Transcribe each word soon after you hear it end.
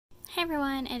Hi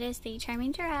everyone, it is the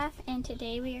Charming Giraffe, and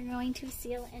today we are going to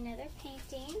seal another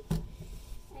painting.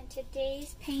 And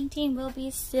today's painting will be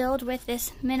sealed with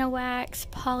this Minwax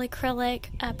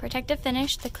Polycrylic protective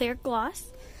finish, the clear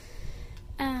gloss.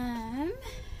 Try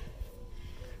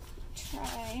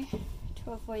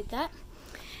to avoid that.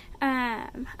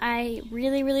 I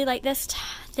really like this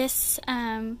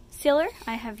sealer.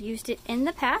 I have used it in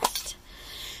the past.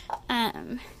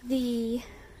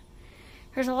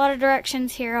 There's a lot of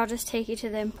directions here. I'll just take you to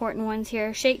the important ones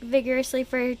here. Shake vigorously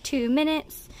for 2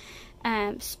 minutes.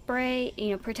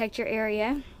 Spray, protect your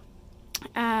area.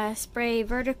 Spray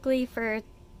vertically for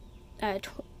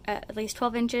at least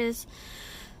 12 inches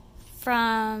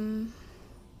from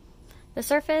the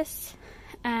surface.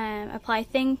 Apply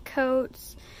thin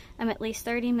coats. At least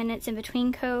 30 minutes in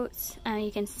between coats.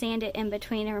 You can sand it in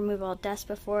between and remove all dust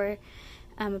before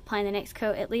applying the next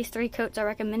coat. At least 3 coats are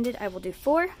recommended. I will do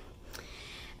 4.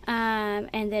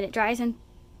 And then it dries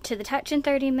to the touch in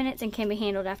 30 minutes and can be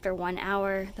handled after 1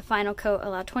 hour. The final coat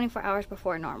allowed 24 hours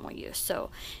before normal use. So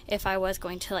if I was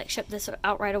going to ship this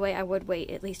out right away, I would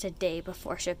wait at least a day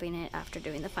before shipping it after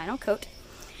doing the final coat.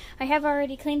 I have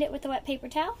already cleaned it with a wet paper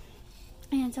towel,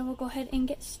 and so we'll go ahead and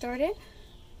get started.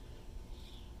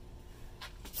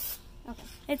 Okay,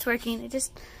 it's working. It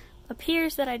just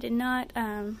appears that I did not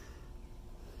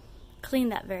clean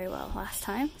that very well last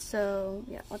time, so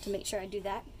yeah, I'll have to make sure I do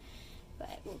that.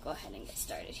 But we'll go ahead and get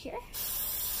started here.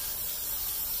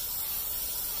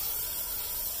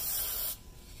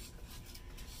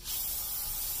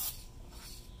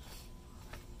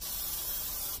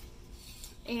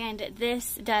 And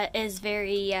this is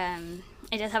very,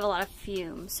 it does have a lot of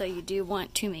fumes, so you do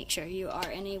want to make sure you are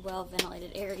in a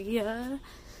well-ventilated area.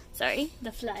 Sorry,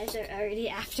 the flies are already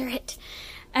after it.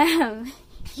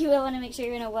 You will want to make sure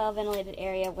you're in a well-ventilated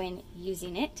area when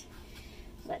using it.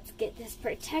 Let's get this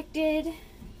protected.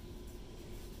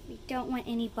 We don't want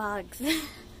any bugs.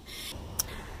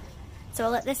 So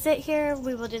we'll let this sit here.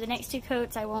 We will do the next 2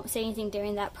 coats. I won't say anything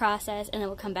during that process, and then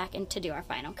we'll come back in to do our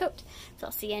final coat. So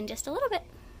I'll see you in just a little bit.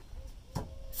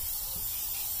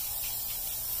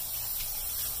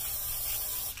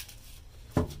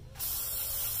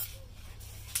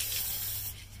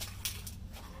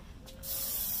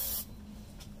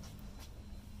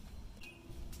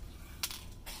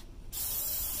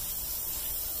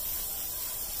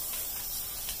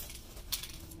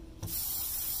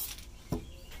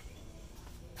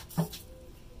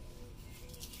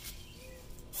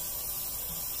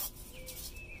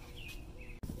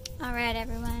 Alright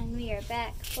everyone, we are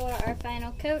back for our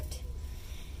final coat.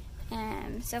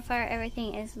 So far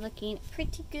everything is looking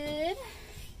pretty good.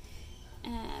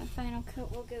 Final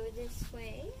coat will go this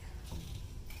way.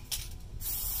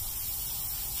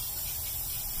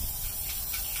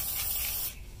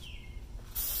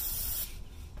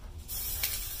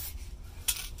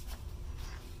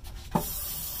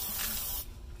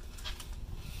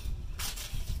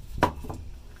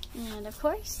 And of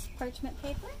course, parchment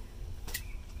paper.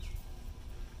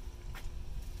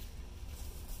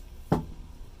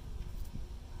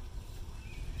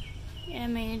 Let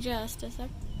me adjust a sec.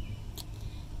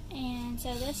 And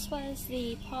so this was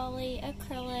the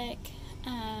Polyacrylic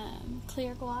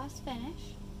clear gloss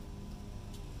finish.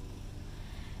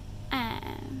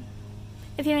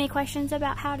 If you have any questions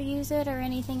about how to use it or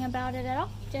anything about it at all,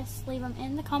 just leave them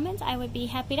in the comments. I would be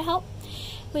happy to help.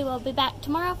 We will be back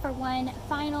tomorrow for one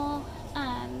final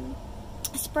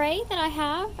spray that I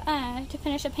have to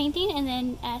finish a painting, and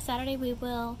then Saturday we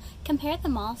will compare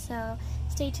them all, so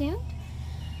stay tuned.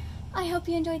 I hope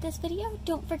you enjoyed this video.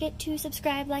 Don't forget to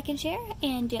subscribe, like, and share,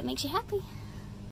 and do what makes you happy.